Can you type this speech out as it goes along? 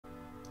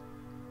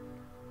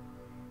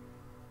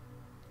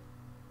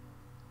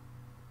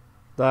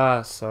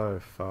That's so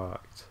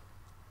fucked.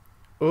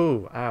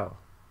 Ooh, ow.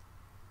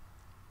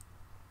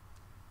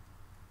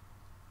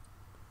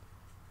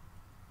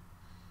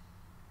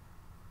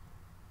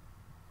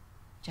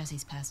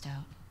 Jesse's passed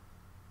out.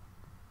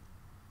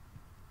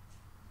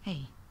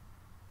 Hey,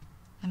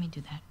 let me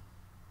do that.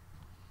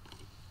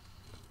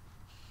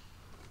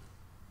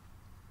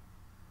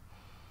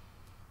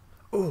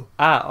 Ooh.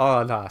 Ah,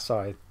 oh, nah,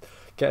 sorry.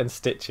 Getting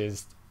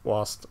stitches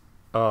whilst,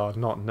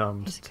 not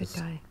numbed. He's a good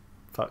guy.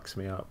 Fucks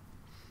me up.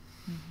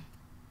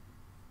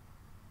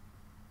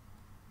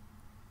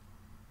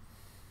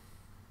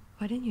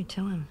 Why didn't you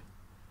tell him?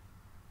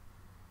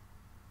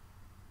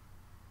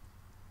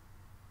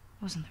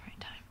 It wasn't the right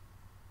time.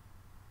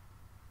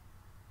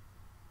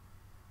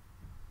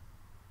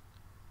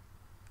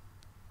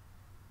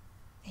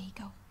 There you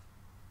go.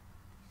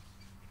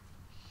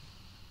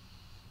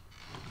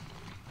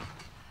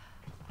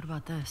 What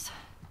about this?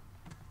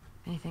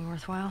 Anything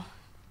worthwhile?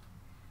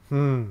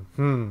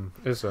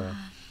 Is there?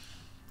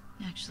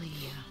 Actually,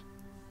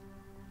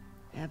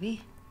 yeah.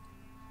 Abby?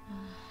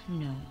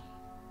 No.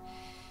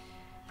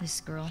 This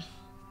girl,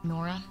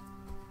 Nora,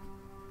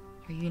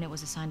 her unit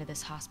was assigned to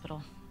this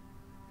hospital.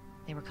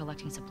 They were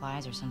collecting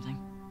supplies or something.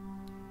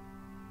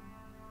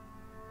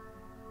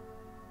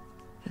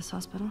 This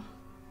hospital?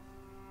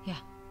 Yeah.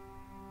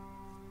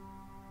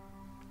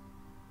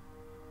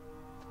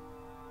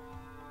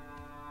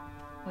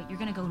 Wait, you're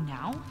gonna go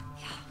now?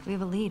 Yeah, we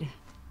have a lead.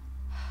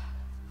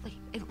 Like,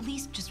 at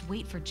least just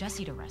wait for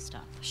Jessie to rest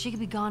up. She could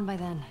be gone by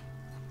then.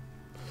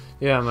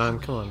 Yeah, man,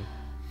 come on.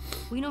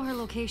 We know her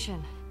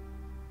location.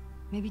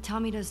 Maybe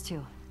Tommy does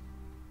too.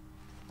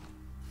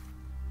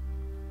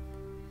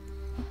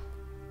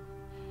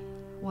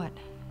 What?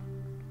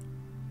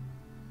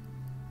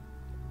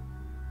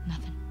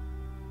 Nothing.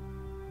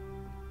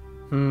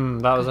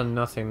 That was a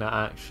nothing that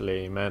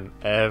actually meant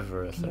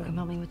everything. Can you come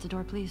help me with the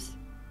door, please?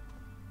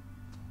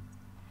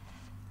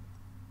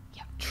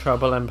 Yeah.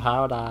 Trouble in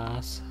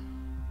paradise.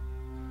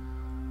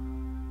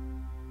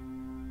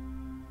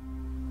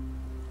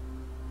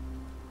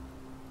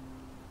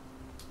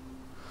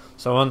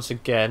 So once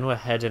again, we're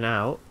heading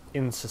out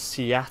into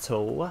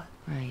Seattle.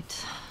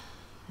 Right.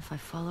 If I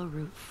follow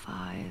Route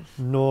 5...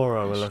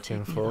 Nora we're that should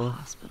looking take me to the for.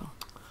 hospital.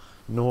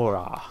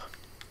 Nora.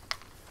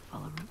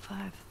 Follow Route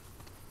 5.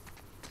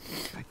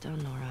 Track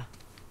down Nora.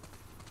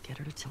 Get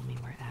her to tell me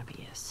where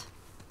Abby is.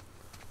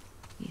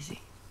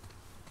 Easy.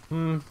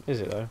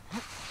 Is it though?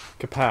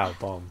 Kapow,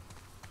 bomb.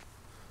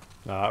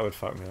 No, that would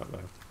fuck me up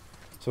though.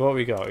 So what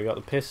we got? We got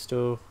the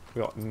pistol.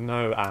 We got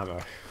no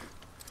ammo.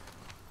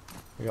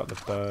 We got the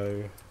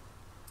bow.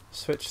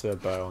 Switch the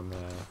bow on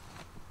there.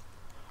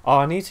 Oh,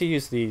 I need to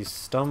use these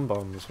stun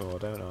bombs more,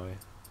 don't I?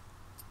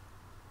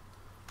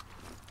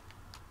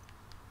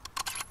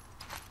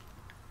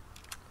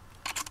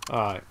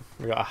 Alright,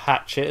 we got a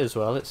hatchet as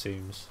well, it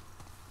seems.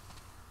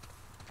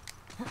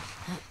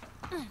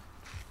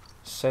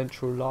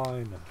 Central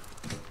line.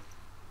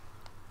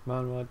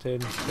 Man, what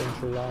in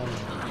central line?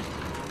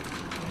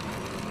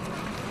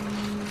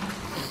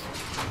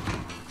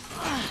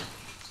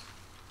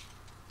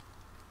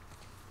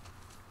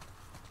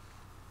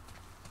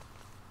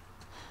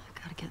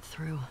 Gotta get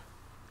through.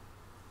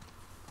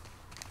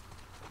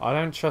 I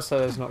don't trust that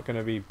there's not going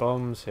to be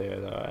bombs here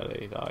though,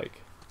 Ellie.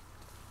 Like,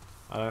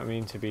 I don't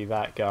mean to be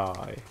that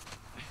guy.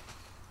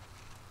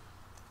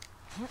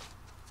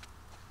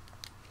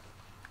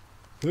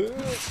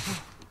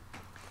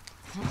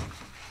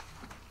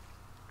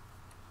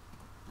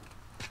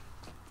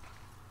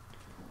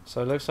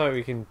 So it looks like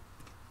we can...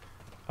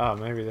 Oh,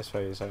 maybe this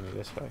way is only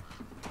this way.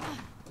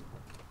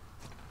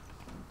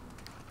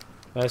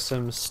 There's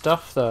some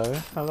stuff though.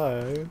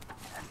 Hello.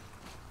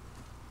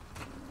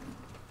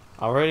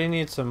 I really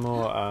need some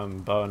more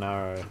bow and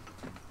arrow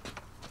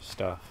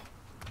stuff.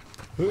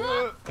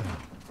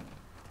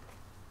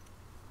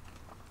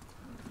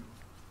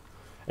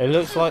 It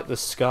looks like the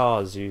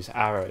scars use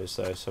arrows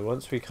though, so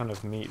once we kind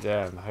of meet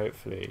them,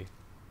 hopefully...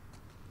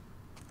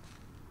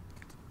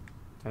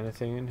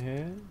 Anything in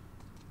here?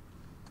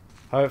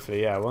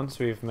 Hopefully, yeah, once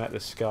we've met the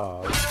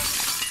scars,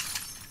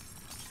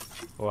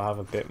 we'll have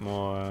a bit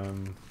more,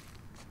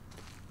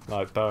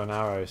 like, bow and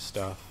arrow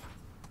stuff.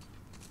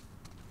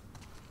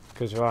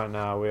 Because right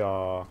now we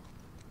are...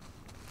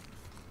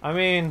 I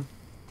mean,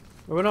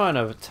 we're not in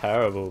a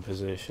terrible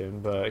position,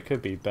 but it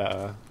could be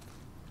better.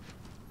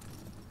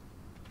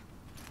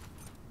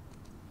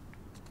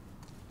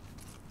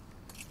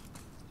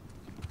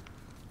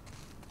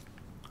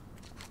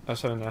 I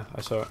saw it there, I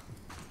saw it.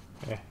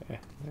 Yeah.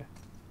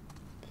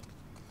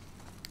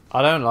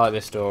 I don't like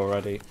this door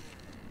already.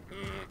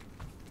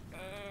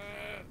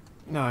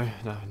 No.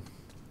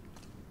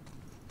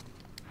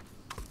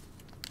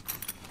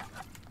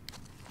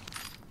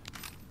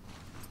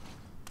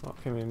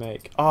 What can we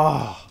make?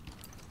 Oh!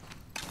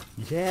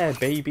 Yeah,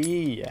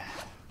 baby!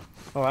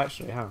 Oh,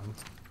 actually, hang on.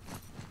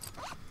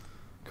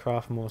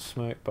 Craft more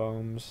smoke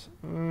bombs.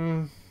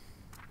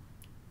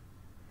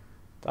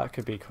 That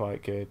could be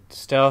quite good.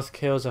 Stealth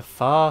kills are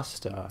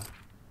faster.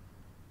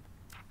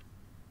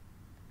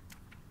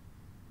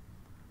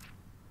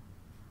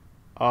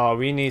 Oh,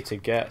 we need to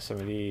get some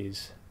of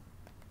these.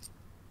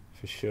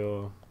 For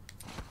sure.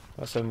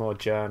 That's some more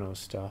journal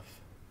stuff.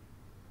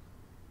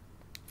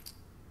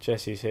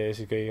 Jesse's here,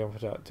 so going on for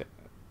that.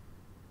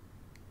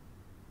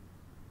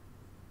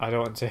 I don't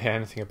want to hear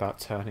anything about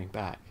turning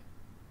back.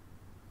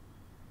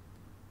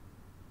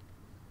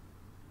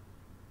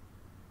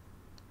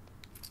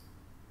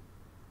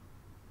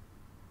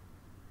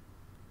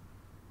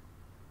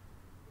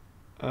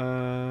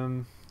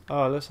 Oh,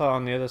 it looks like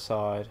on the other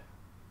side.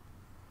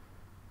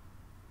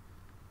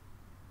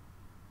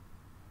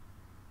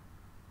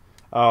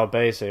 Oh,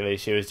 basically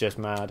she was just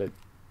mad at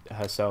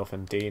herself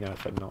and Dina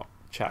for not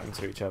chatting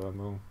to each other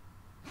more.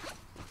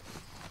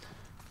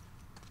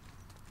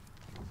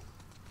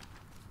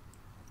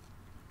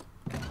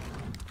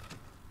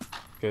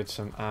 Good,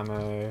 some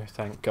ammo,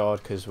 thank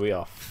God, because we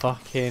are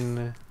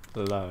fucking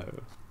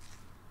low.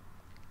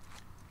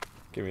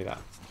 Give me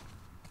that.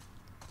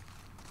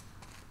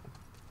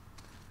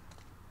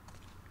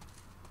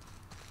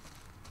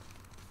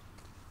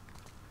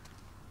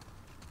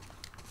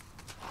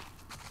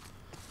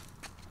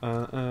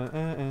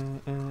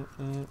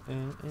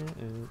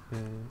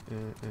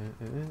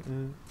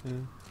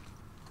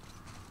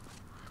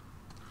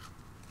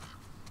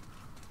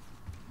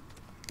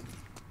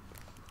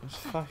 There's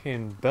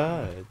fucking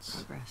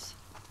birds. Progress.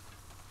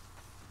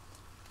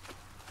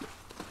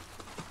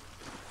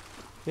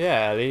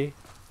 Yeah, Ellie.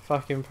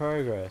 Fucking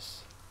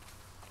progress.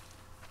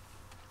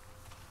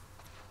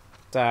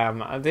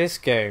 Damn, this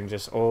game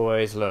just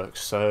always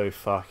looks so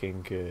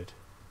fucking good.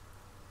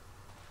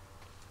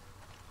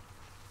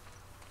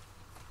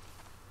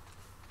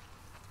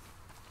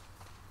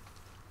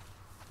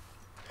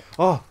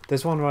 Oh,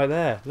 there's one right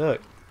there.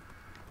 Look.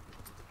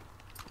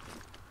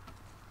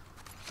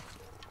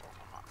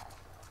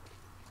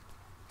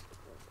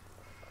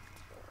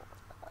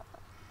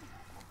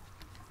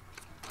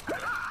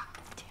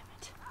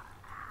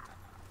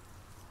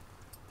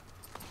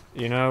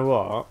 You know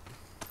what?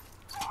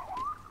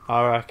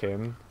 I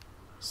reckon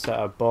set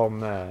a bomb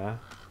there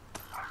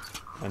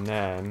and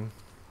then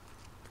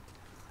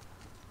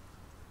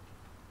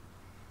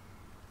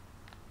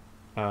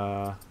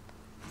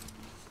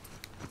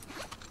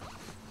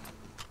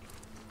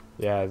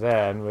yeah,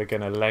 then we're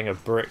gonna leg a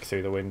brick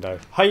through the window.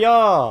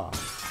 Hiya!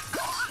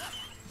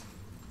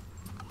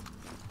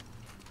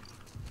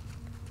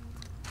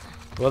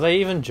 Will they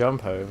even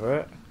jump over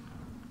it?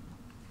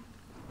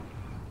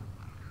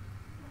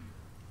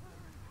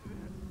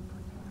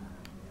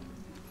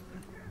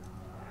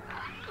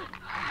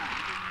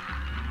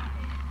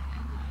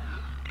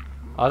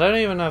 I don't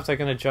even know if they're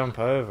going to jump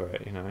over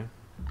it, you know.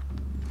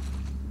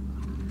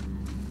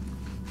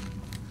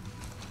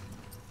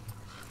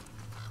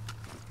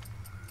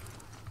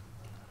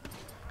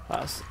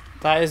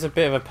 That is a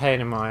bit of a pain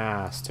in my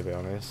ass, to be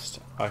honest.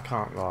 I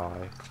can't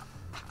lie.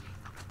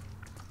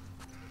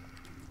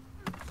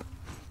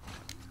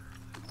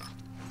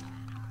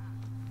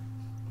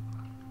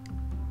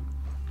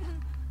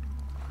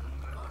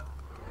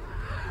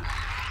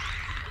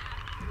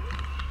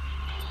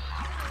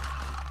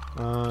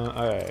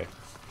 Okay.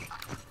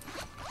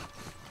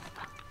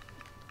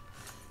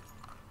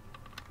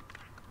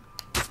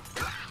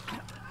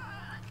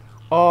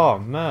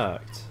 Oh,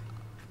 murked.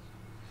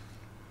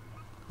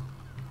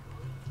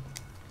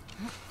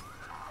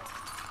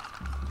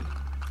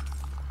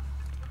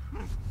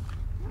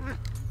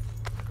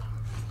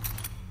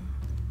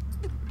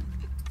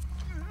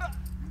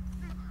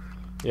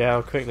 Yeah,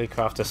 I'll quickly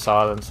craft a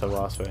silencer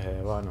whilst we're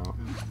here, why not?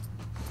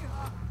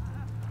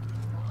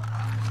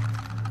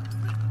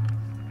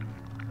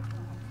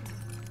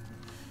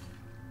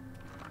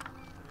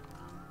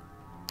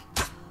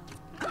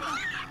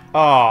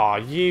 Aw,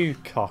 you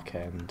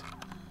cockend.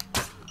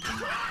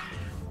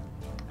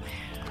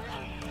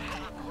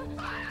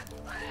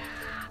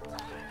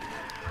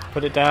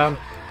 Put it down.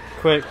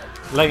 Quick.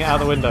 Leg it out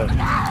the window.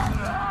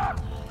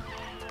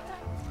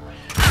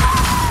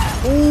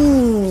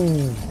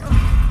 Ooh!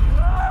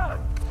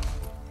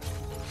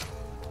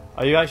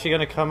 Are you actually going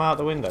to come out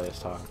the window this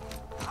time?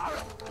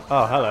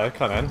 Oh, hello.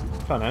 Come in.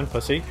 Come in,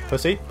 pussy.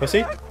 Pussy.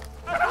 Pussy.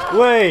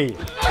 Wait!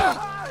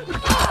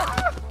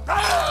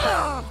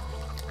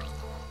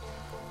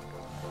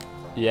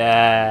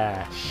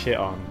 Yeah, shit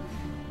on.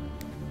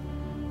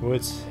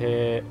 Woods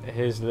here.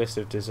 Here's a list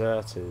of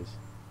deserters.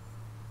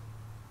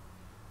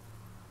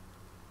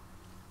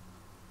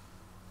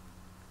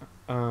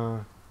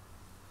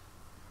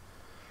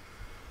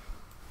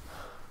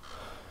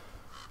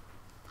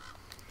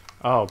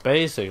 Oh,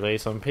 basically,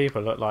 some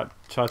people look like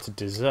tried to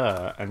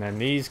desert, and then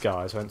these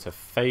guys went to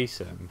face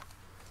him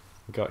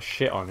and got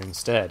shit on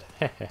instead.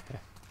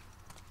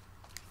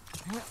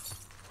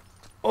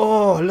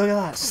 Oh, look at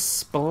that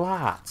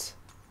splat!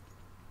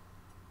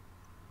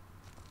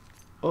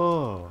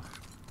 Oh.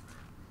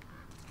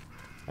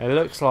 It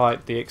looks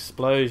like the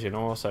explosion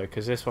also,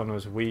 because this one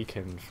was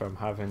weakened from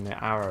having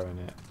the arrow in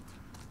it.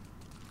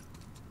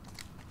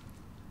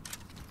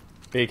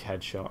 Big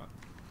headshot.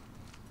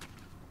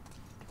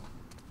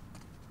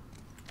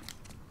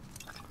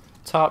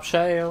 Top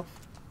shelf.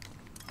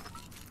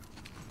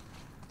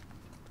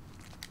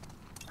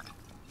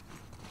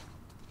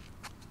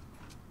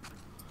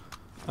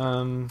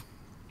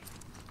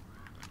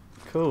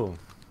 Cool.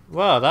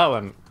 Well, that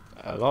went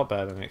a lot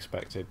better than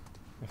expected,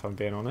 if I'm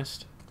being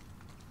honest.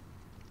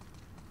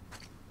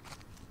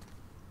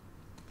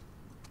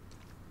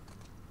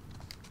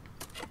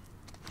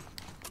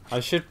 I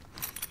should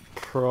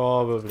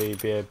probably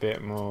be a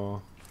bit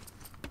more,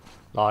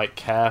 like,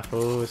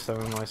 careful with some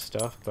of my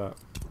stuff, but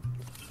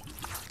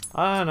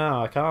I don't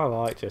know, I kind of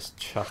like just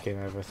chucking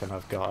everything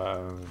I've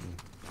got,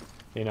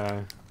 you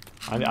know.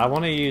 I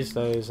want to use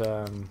those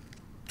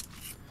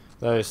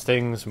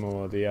things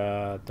more,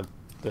 the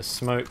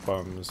smoke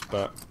bombs,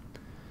 but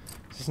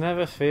it just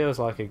never feels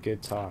like a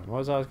good time. What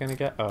was I going to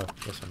get? Oh,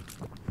 this one.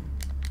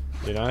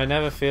 You know, it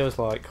never feels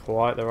like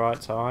quite the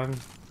right time.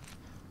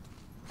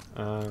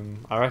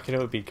 I reckon it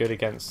would be good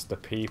against the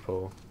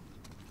people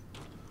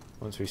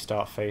once we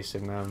start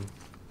facing them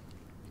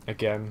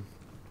again,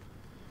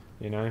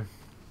 you know.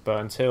 But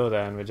until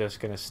then, we're just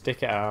going to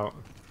stick it out.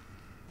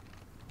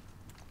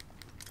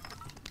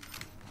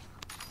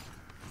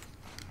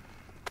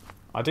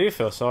 I do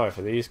feel sorry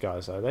for these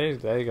guys though,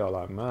 they got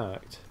like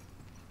murked.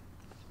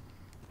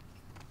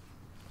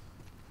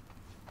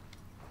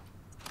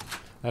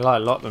 They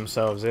like locked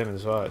themselves in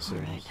as well, it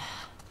seems. Right.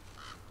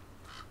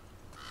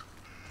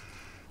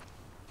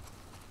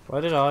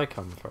 Where did I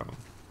come from?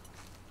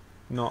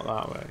 Not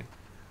that way.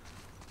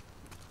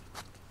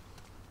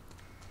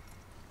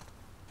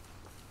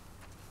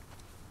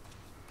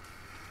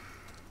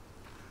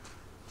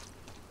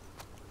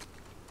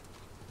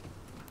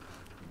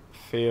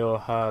 Feel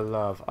her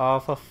love. Oh,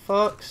 for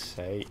fuck's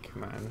sake,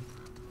 man.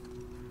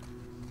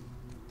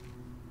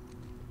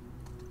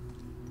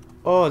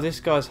 Oh, this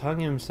guy's hung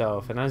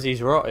himself, and as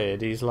he's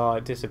rotted, he's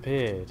like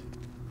disappeared.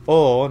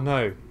 Or,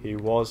 no, he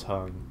was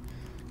hung.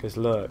 Because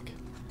look,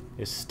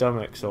 his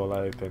stomach's all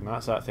open.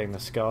 That's that thing the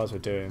scars were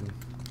doing.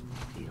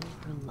 Feel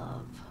her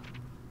love.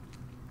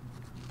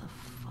 What the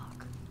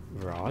fuck?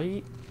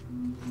 Right?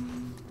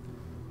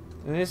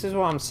 And this is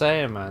what I'm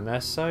saying, man.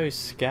 They're so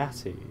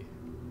scatty.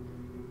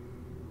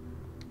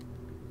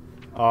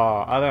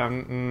 Oh, I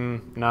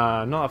don't...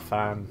 nah, I'm not a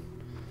fan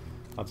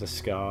of the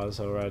scars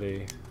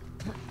already.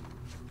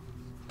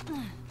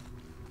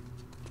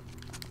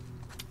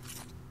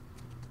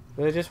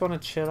 They just want to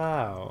chill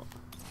out.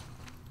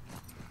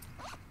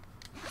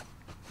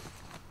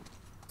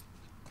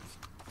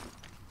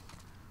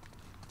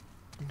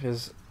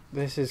 Because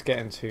this is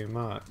getting too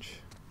much.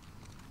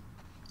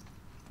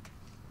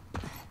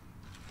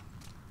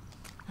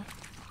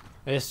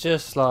 It's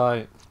just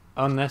like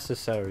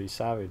unnecessary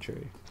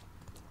savagery.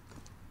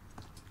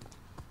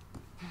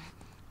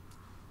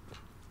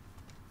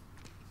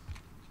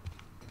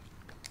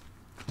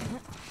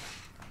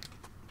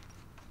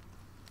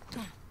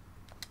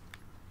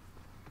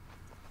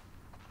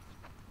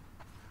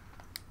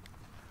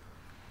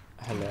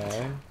 Hello?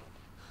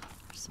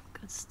 There's some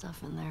good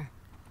stuff in there.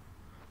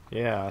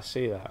 Yeah, I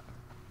see that.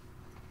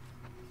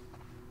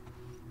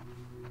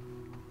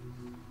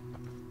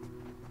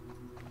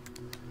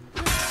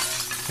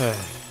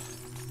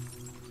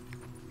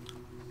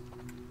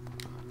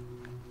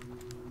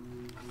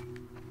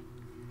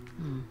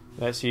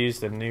 Let's use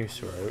the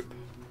noose rope.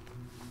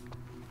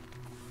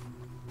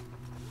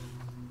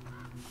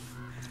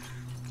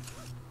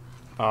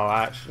 Oh,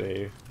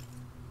 actually,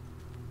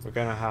 we're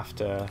gonna have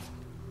to...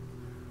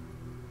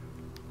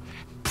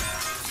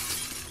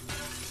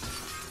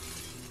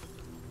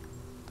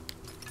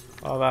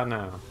 What about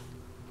now?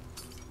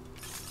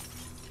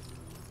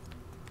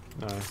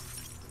 No.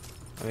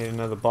 I need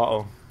another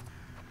bottle.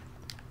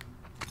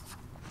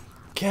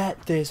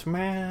 Get this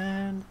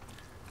man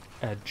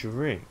a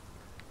drink.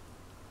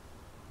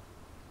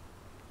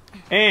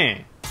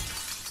 Eh.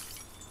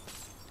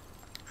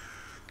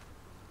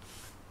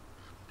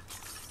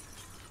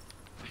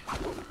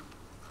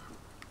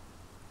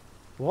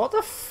 What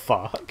the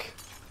fuck?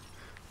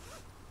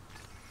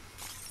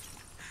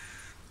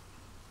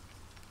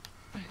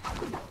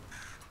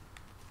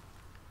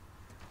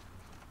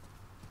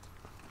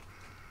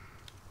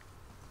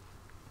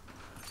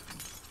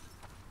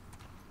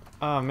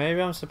 Oh,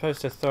 maybe I'm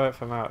supposed to throw it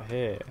from out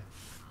here.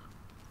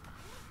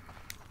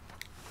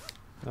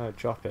 No,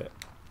 drop it.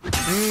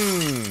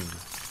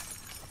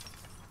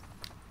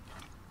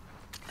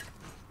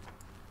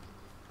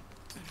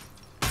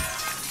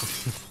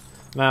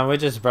 Man, we're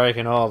just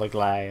breaking all the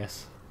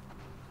glass.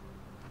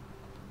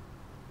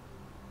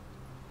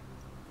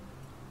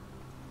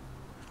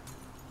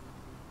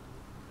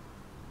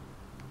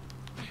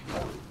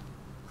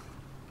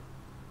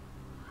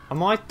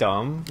 Am I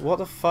dumb? What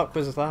the fuck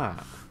was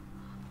that?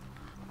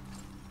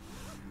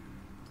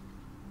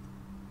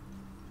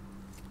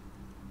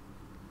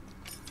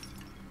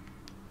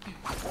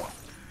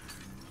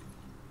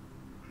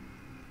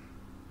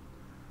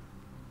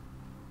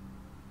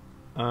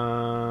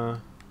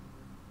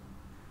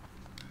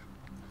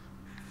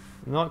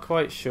 Not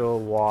quite sure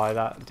why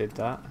that did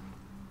that.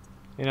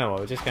 You know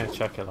what, we're just going to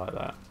chuck it like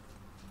that.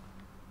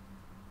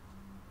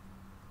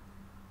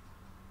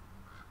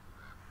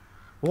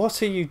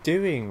 What are you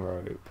doing,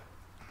 rope?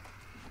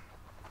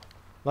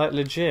 Like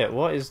legit,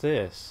 what is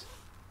this?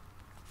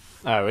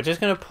 Oh, we're just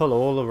going to pull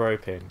all the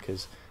rope in,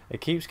 because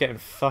it keeps getting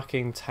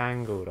fucking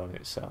tangled on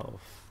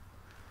itself.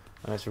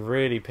 And it's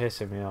really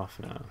pissing me off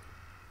now.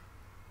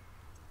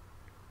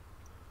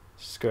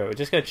 Screw it, we're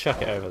just going to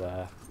chuck it over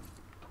there.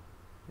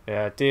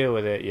 Yeah, deal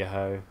with it, you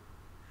hoe.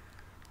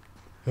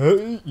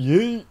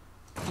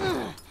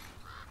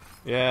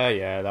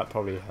 Yeah, that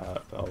probably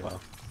hurt, but oh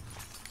well.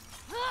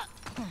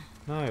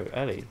 No,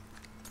 Ellie.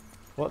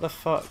 What the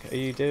fuck are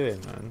you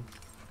doing, man?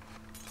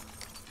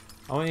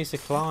 I want you to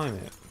climb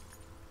it.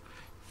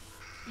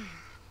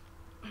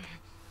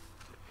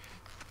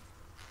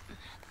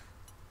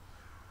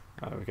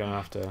 Oh, we're gonna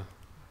have to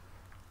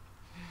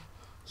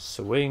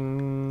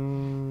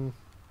swing.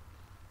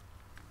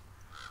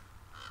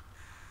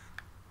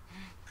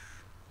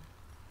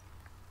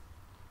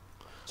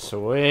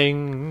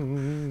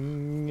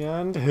 Swing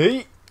and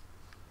heat.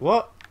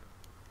 What?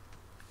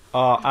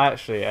 Oh,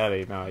 actually,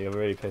 Ellie, no, you're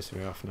really pissing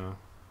me off now.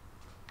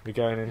 We're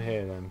going in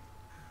here then.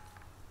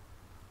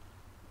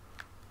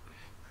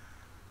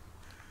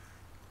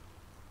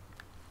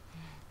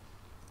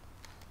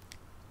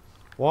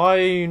 Why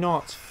are you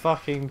not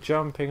fucking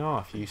jumping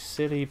off, you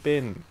silly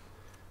bin?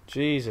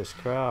 Jesus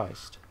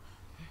Christ.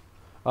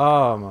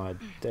 Oh my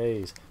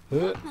days.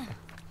 There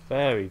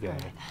we go.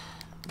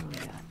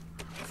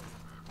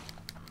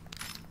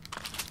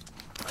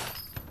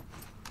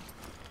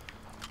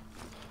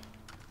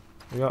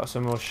 We got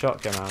some more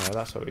shotgun ammo,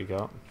 that's what we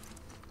got.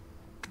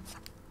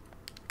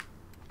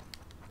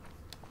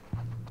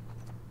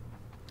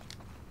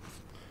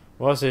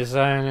 What's it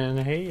saying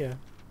in here?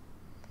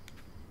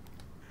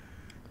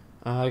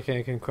 Okay,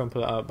 you can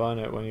crumple it up, burn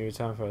it when you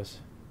return for us.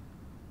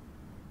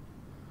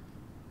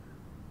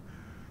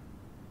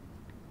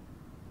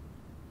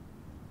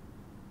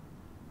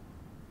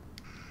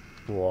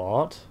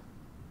 What?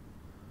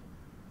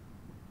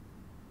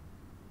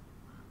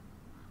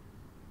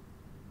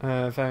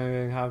 If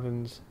anything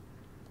happens...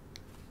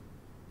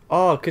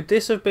 Oh, could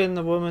this have been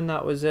the woman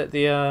that was at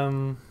the,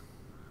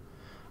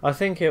 I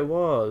think it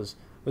was.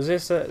 Was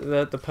this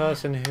the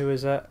person who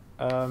was at,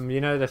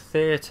 you know, the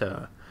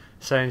theatre?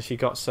 Saying she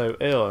got so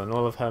ill and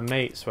all of her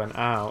mates went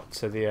out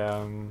to the,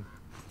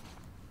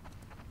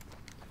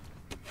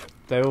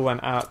 they all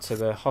went out to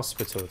the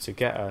hospital to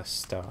get her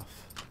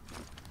stuff.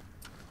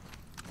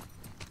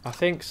 I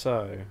think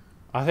so.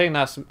 I think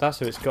that's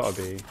who it's got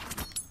to be.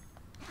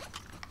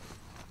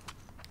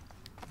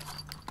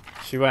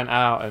 She went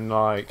out and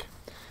like,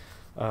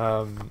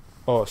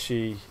 or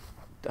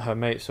her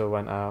mates all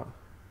went out.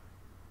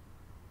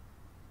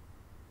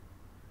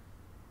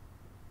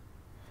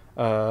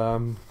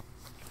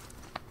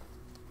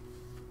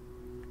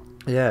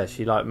 Yeah,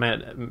 she like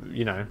met,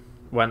 you know,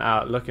 went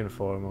out looking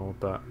for them all,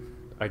 but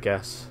I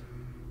guess.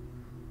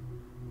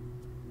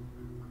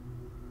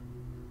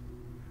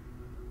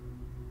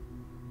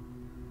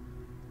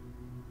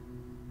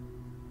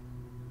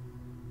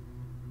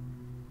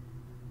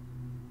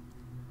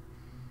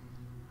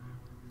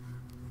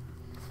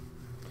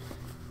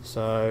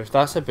 So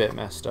that's a bit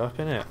messed up,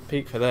 isn't it?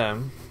 Peak for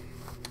them.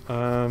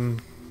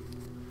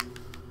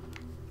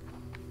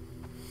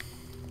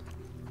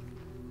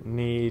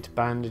 Need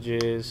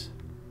bandages,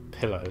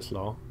 pillows,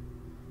 lol.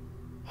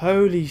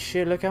 Holy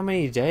shit, look how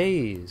many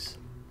days.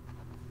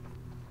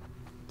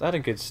 They had a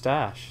good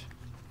stash.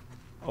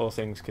 All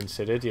things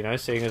considered, you know,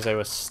 seeing as they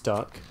were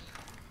stuck.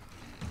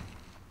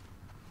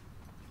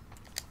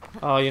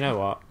 Oh, you know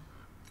what?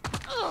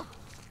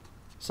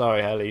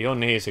 Sorry, Ellie, your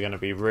knees are going to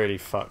be really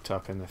fucked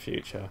up in the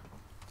future.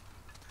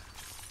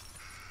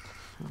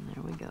 And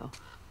there we go.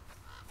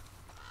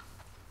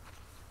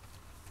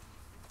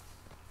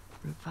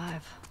 Route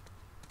 5.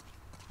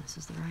 This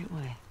is the right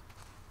way.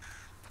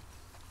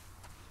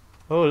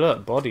 Oh,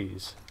 look,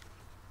 bodies.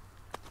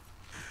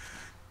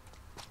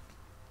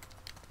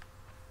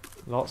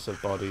 Lots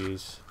of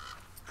bodies.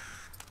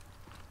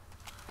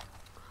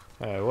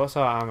 What's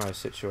our ammo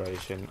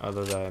situation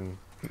other than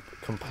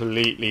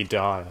completely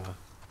dire?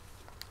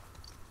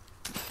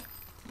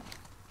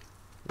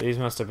 These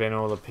must have been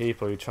all the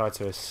people who tried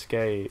to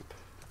escape.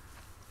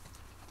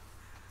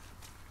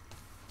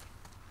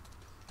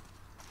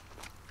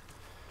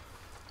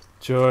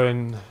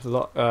 During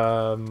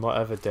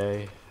whatever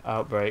day,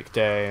 outbreak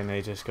day, and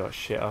they just got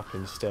shit up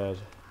instead.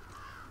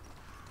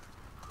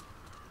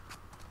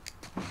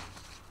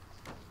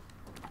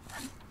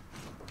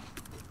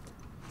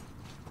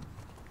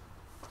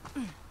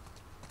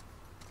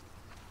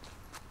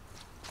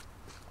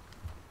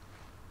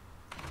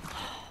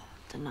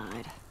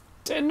 Denied.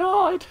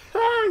 Denied?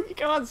 You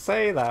can't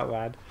say that,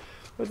 man.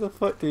 What the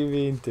fuck do you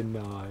mean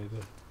denied?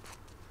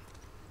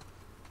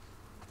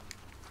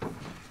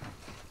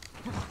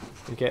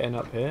 You getting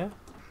up here?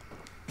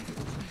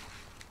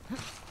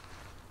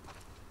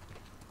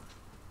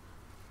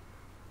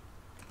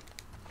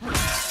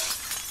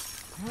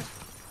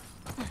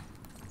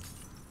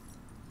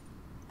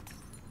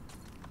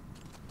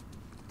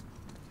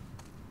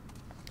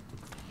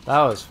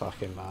 That was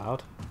fucking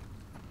loud.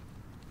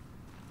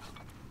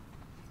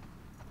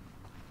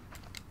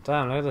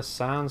 Damn, look at the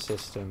sound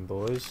system,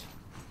 boys.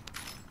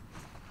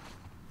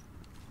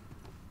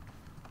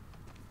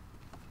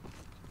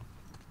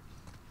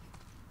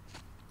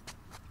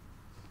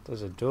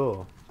 There's a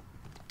door.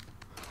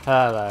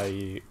 Hello,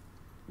 you.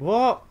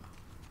 What?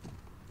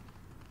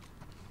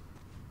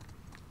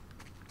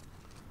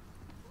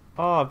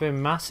 Oh, I've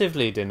been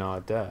massively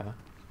denied there.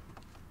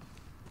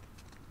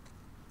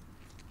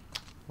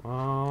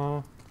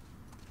 Oh.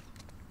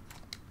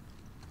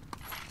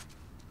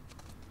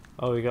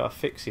 Oh, we got a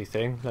fixie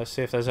thing. Let's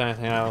see if there's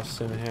anything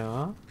else in here.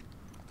 Huh?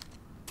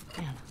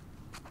 Man,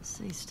 the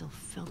city's still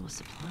filled with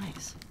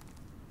supplies.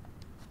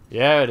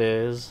 Yeah, it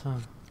is.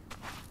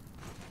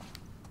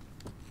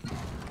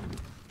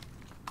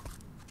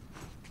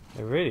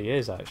 It really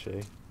is,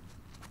 actually.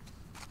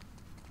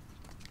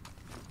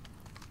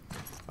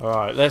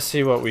 Alright, let's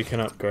see what we can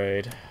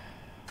upgrade.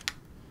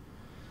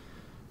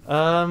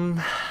 I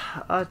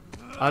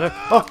don't.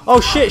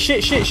 Oh shit!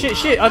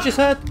 I just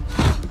heard.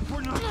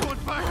 We're not going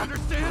back,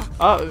 understand?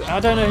 Oh, I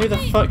don't know who the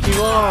fuck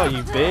you are,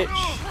 you bitch.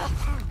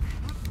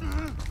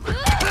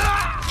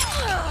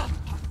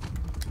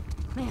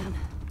 Man,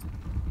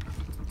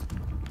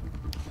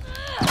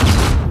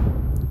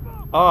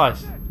 Oh,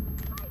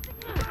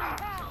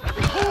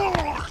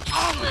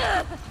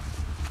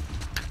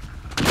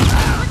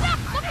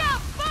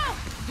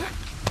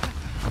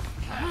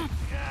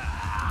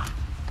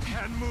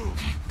 Can't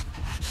move.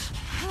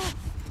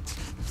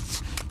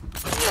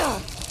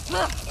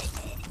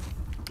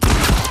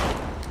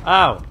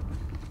 ow.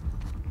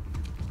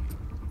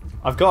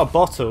 I've got a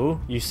bottle,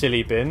 you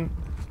silly bin.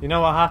 You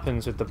know what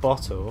happens with the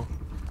bottle?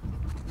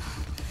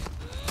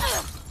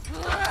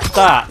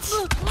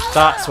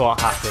 That's what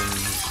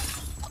happens.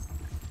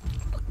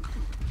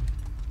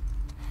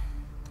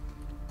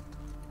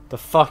 The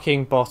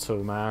fucking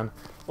bottle, man.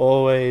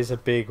 Always a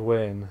big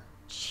win.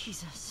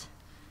 Jesus.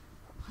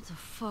 What the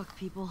fuck,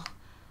 people?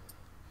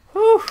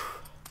 Whew.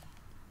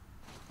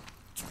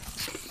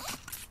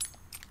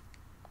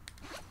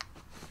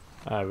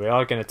 We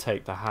are going to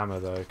take the hammer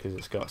though, because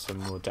it's got some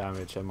more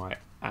damage on my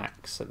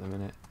axe at the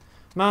minute.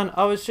 Man,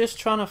 I was just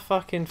trying to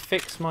fucking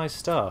fix my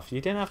stuff.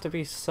 You didn't have to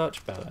be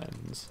such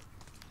bellends.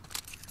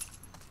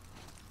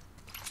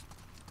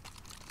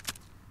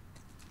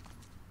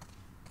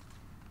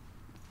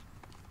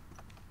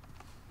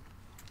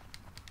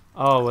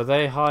 Oh, were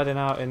they hiding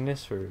out in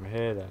this room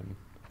here then?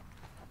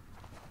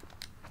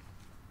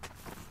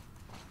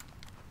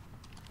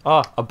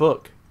 Ah, a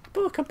book. A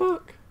book.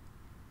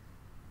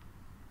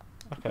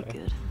 Be Okay.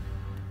 good.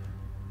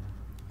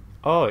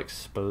 Oh,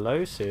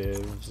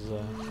 explosives.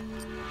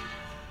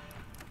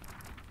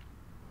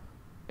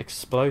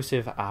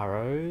 Explosive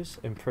arrows.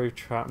 Improve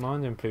trap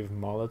mines. Improve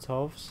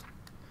molotovs.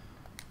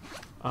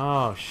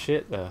 Oh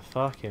shit, they're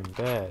fucking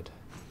dead.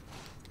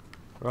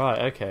 Right,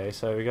 okay,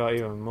 so we got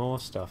even more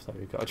stuff that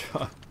we've got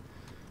to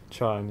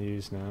try and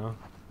use now.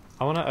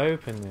 I want to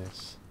open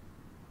this.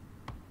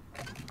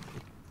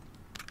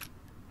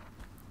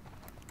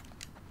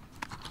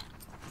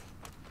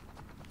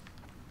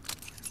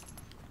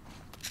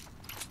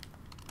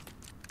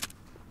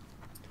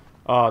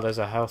 Oh, there's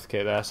a health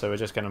kit there, so we're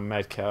just going to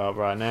med kit up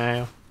right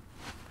now.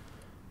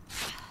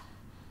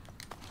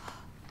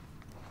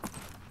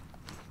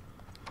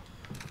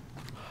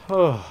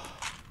 Oh.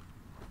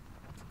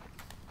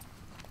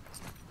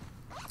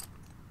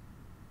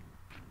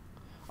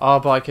 Oh,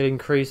 but I could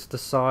increase the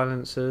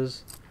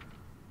silencers.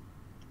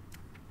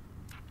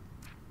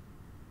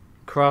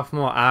 Craft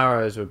more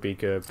arrows would be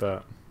good,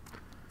 but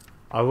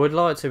I would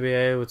like to be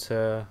able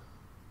to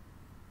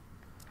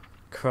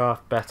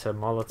craft better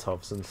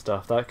molotovs and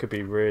stuff. That could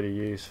be really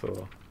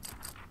useful.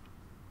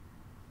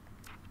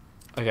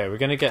 Okay, we're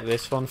going to get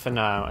this one for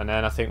now, and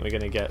then I think we're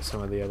going to get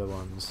some of the other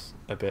ones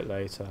a bit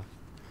later.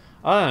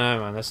 I don't know,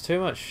 man. There's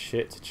too much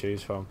shit to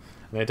choose from.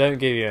 And they don't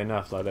give you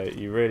enough. Like,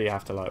 you really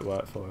have to like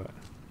work for it.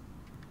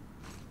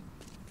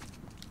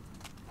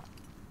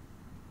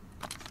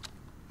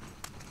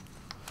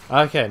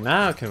 Okay,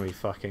 now can we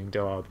fucking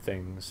do our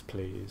things,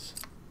 please?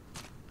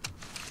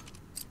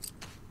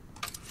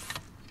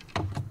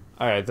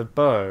 Alright, the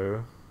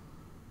bow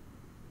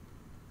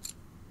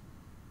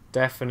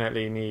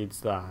definitely needs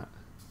that.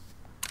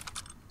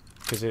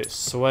 Because it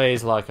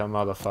sways like a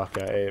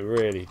motherfucker, it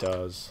really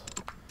does.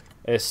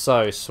 It's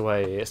so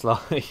swayy, it's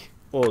like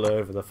all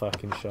over the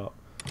fucking shop.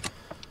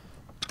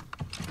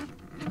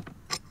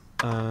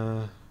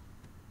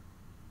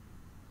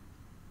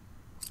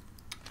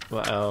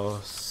 What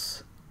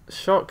else?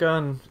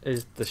 Shotgun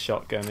is the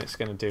shotgun, it's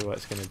going to do what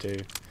it's going to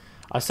do.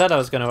 I said I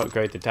was going to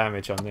upgrade the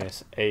damage on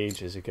this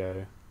ages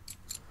ago.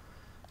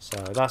 So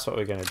that's what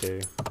we're going to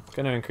do.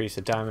 Going to increase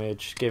the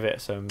damage, give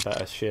it some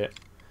better shit.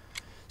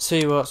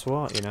 See what's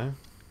what, you know?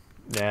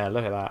 Yeah,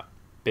 look at that.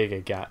 Bigger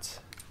gat.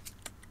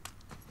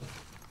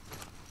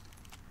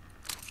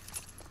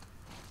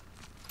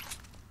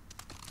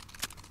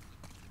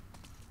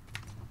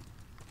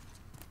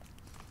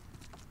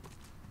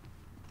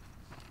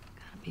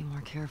 Gotta be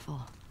more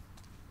careful.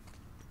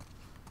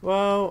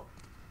 Well,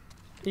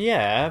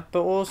 yeah,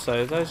 but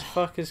also those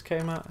fuckers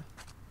came out.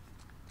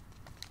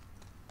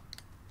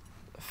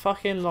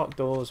 Fucking locked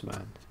doors,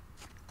 man.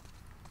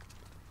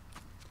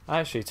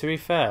 Actually, to be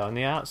fair, on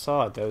the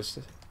outside, those.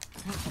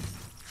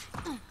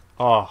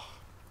 Oh.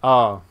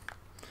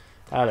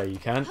 Hello, you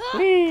can.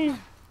 Whee!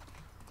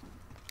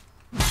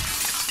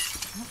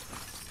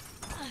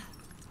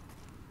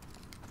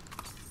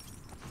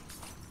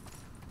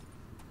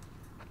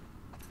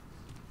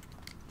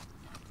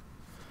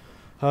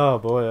 Oh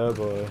boy, oh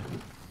boy.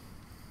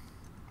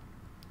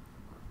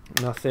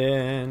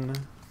 Nothing.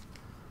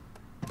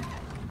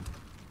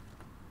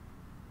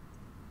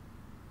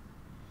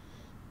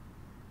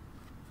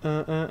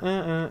 What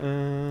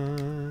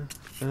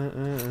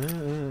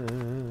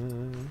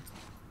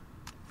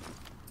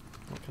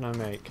can I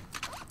make?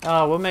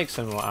 Oh, we'll make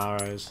some more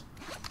arrows.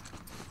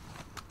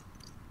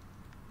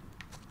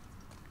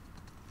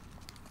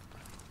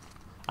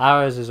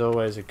 Arrows is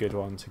always a good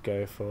one to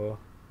go for.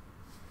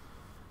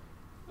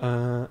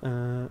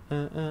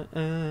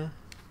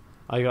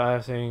 I got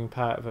everything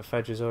packed, but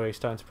Fedge is already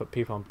starting to put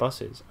people on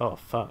buses. Oh,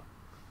 fuck.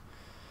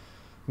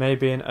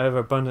 Maybe an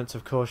overabundance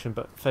of caution,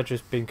 but Fedge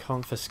has been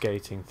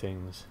confiscating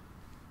things.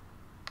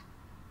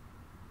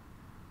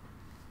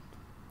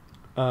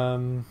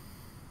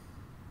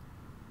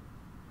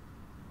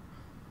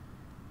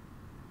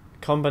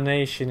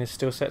 Combination is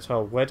still set to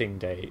our wedding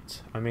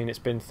date. I mean, it's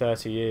been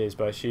 30 years,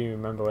 but I assume you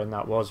remember when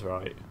that was,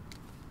 right?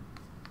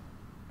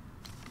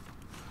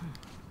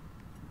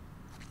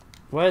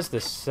 Where's the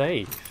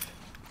safe?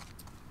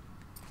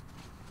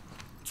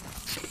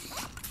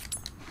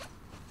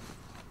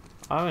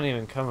 I haven't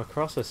even come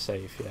across a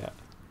safe yet.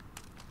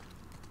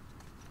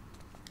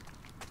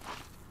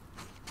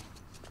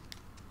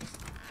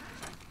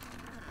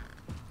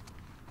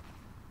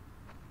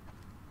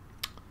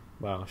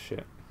 Well,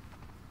 shit.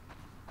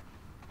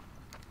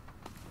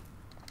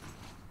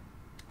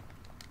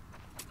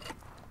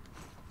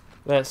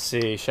 Let's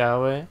see,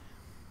 shall we?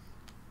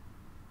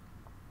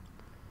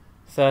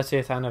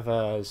 30th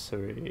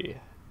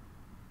anniversary.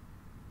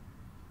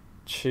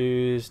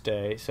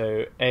 Tuesday,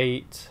 so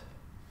 8th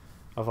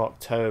of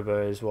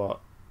October is what?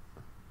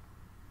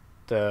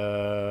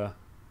 The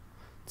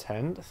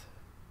 10th?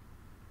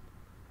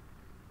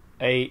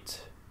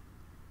 8,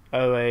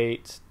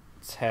 08,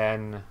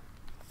 10,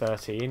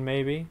 13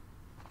 maybe?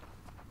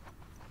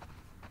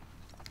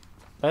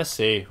 Let's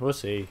see, we'll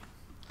see.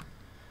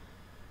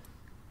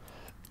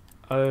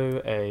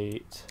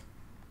 08,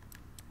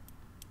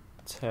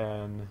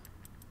 10,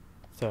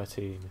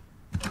 13.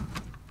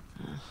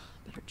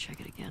 Better check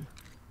it again.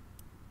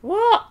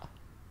 What?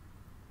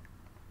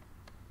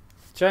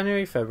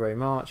 January, February,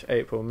 March,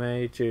 April,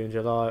 May, June,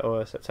 July,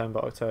 August, September,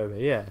 October.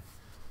 Yeah.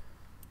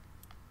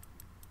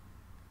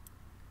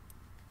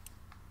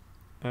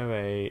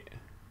 08,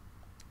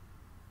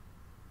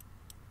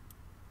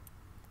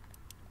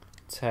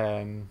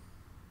 10,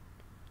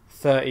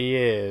 30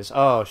 years.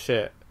 Oh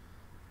shit.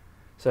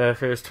 So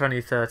if it was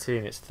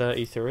 2013, it's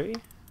 33?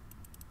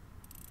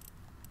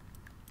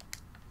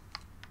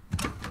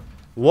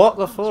 What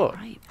the fuck?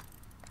 Right.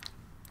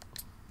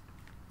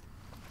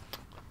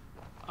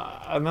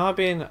 Am I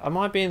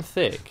being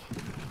thick?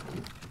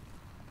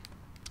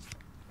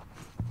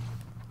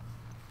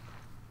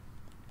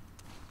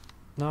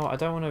 No, I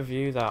don't want to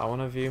view that. I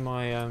want to view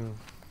my Is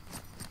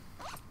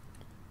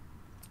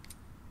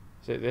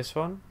it this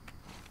one?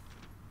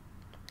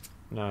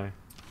 No.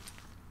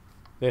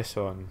 This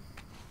one.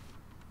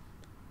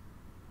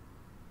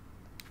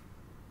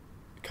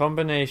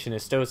 Combination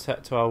is still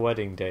set to our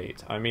wedding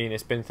date. I mean,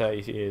 it's been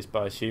 30 years,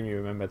 but I assume you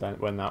remember that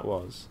when that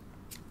was.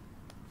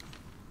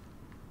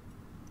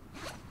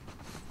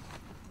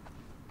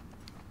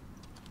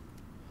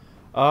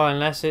 Oh,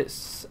 unless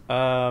it's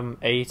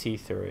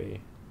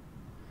 83.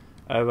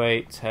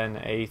 08,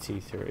 10,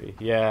 83.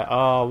 Yeah.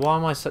 Oh, why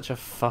am I such a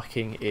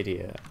fucking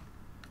idiot?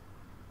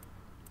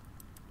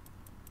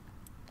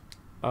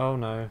 Oh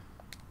no.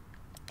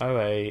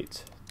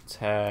 08,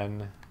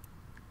 10.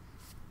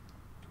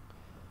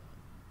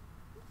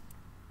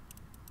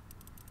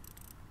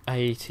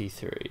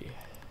 '83.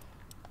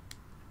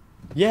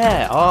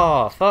 Yeah.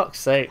 Oh, fuck's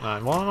sake,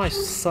 man. Why am I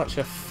such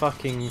a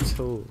fucking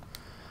tool?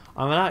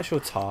 I'm an actual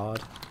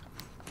tard.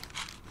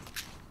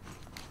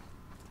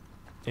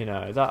 You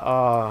know that.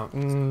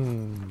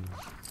 I'm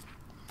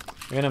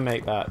gonna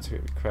make that to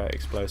create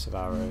explosive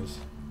arrows.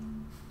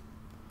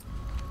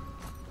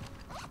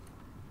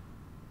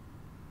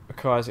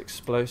 Requires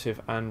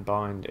explosive and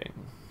binding.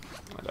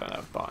 I don't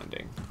have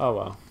binding. Oh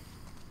well.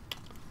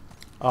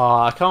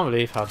 Oh, I can't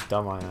believe how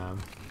dumb I am.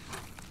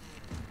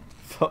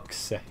 Fuck's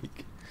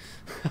sake.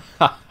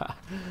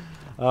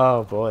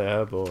 Oh boy,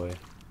 oh boy.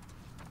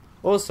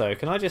 Also,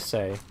 can I just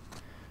say,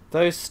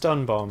 those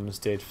stun bombs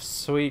did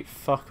sweet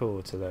fuck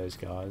all to those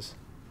guys.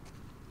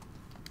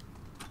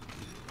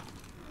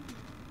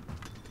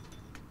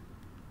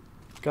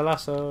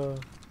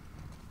 Golasso.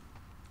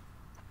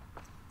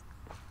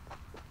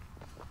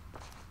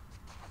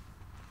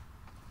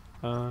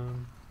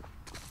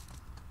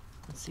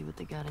 Let's see what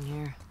they got in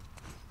here.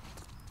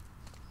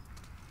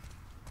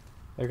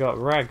 They got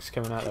rags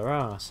coming out their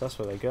ass. That's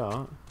what they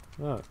got.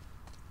 Look.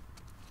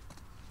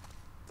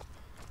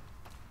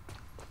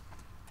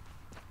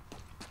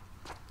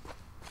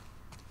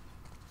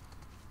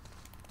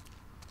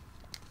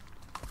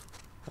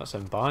 Got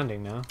some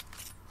binding now.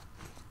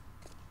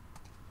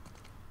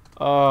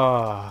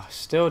 Oh,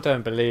 still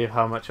don't believe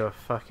how much of a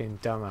fucking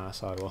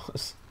dumbass I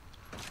was.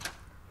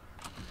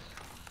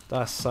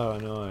 That's so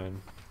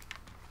annoying.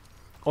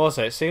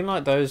 Also, it seemed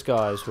like those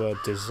guys were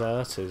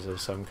deserters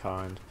of some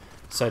kind.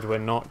 Said we're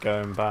not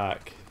going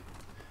back.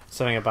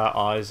 Something about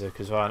Isaac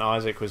as well, and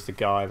Isaac was the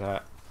guy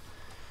that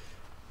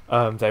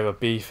they were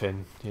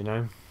beefing, you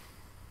know?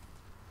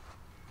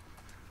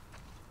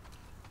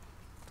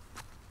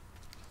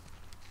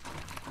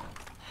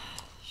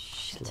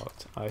 Shit. It's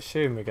locked. I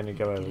assume we're going to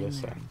go over Get in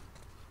this there. end.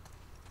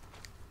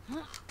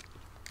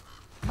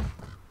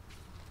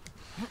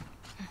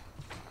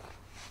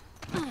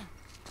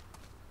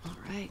 All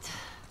right.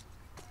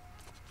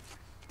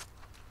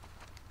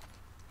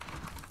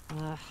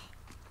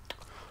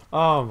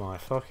 Oh my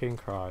fucking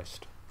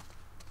Christ.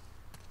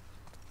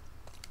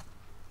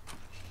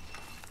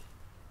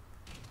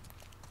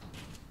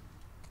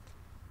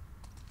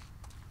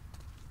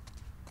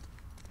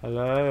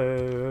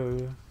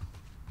 Hello?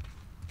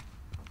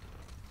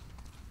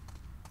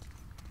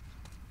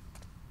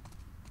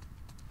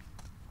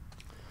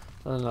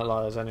 Doesn't look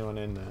like there's anyone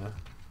in there.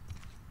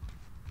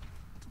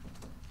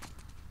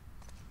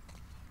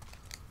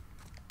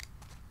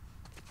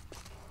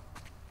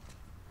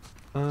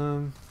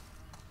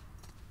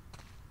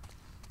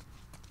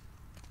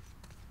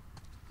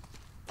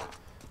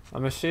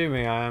 I'm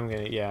assuming I am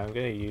gonna, yeah, I'm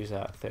gonna use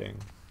that thing.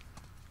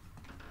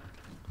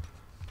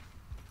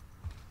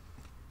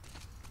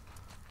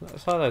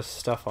 Looks like there's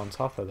stuff on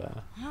top of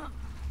there.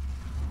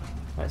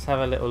 Let's have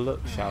a little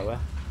look, shall we?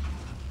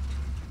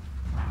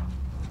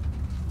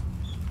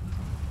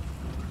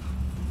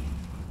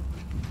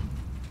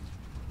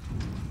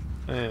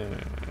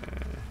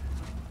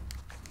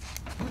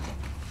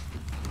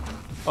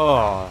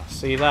 Oh,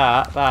 see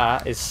that?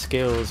 That is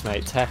skills,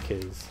 mate. Tech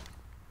is.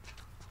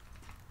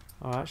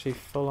 Oh, actually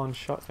full on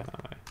shotgun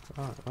ammo.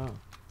 Right, wow.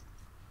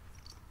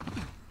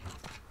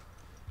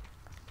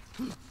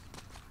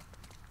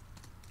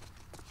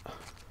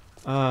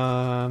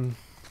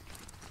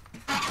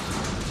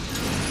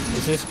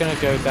 Is this gonna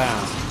go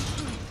down?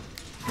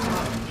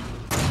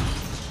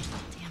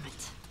 Damn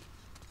it.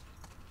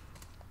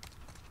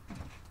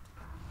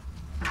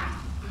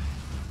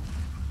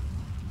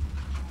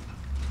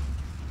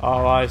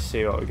 Oh, I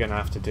see what we're gonna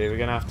have to do. We're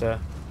gonna have to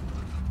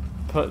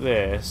put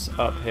this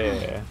up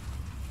here,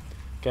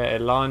 get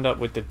it lined up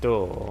with the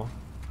door,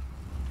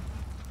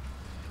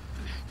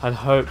 and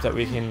hope that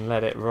we can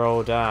let it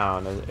roll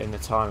down in the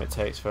time it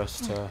takes for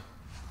us to...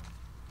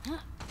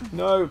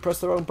 No, press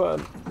the wrong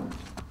button.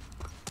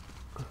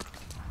 Come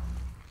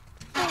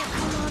on.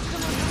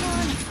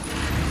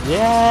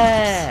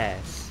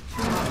 Yes!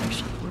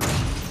 Actually worked.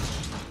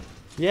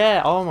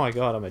 Yeah, oh my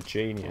god, I'm a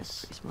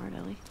genius. Pretty smart,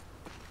 Ellie.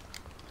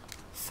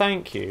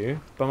 Thank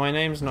you, but my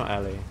name's not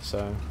Ellie,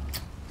 so...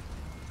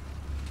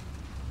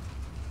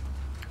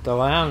 Though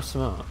I am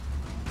smart.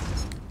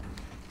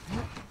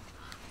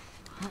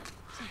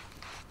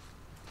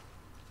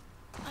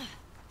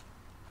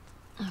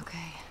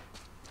 Okay.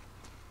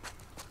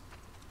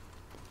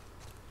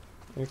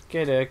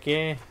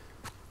 Okay.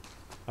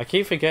 I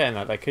keep forgetting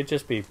that there could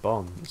just be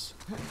bombs,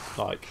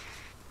 like,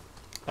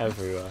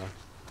 everywhere.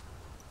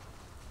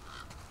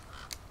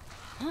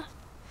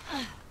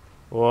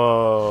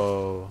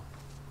 Whoa.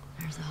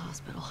 There's the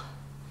hospital.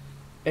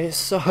 It's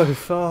so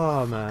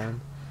far,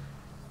 man.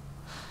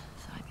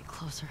 Thought I'd be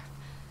closer.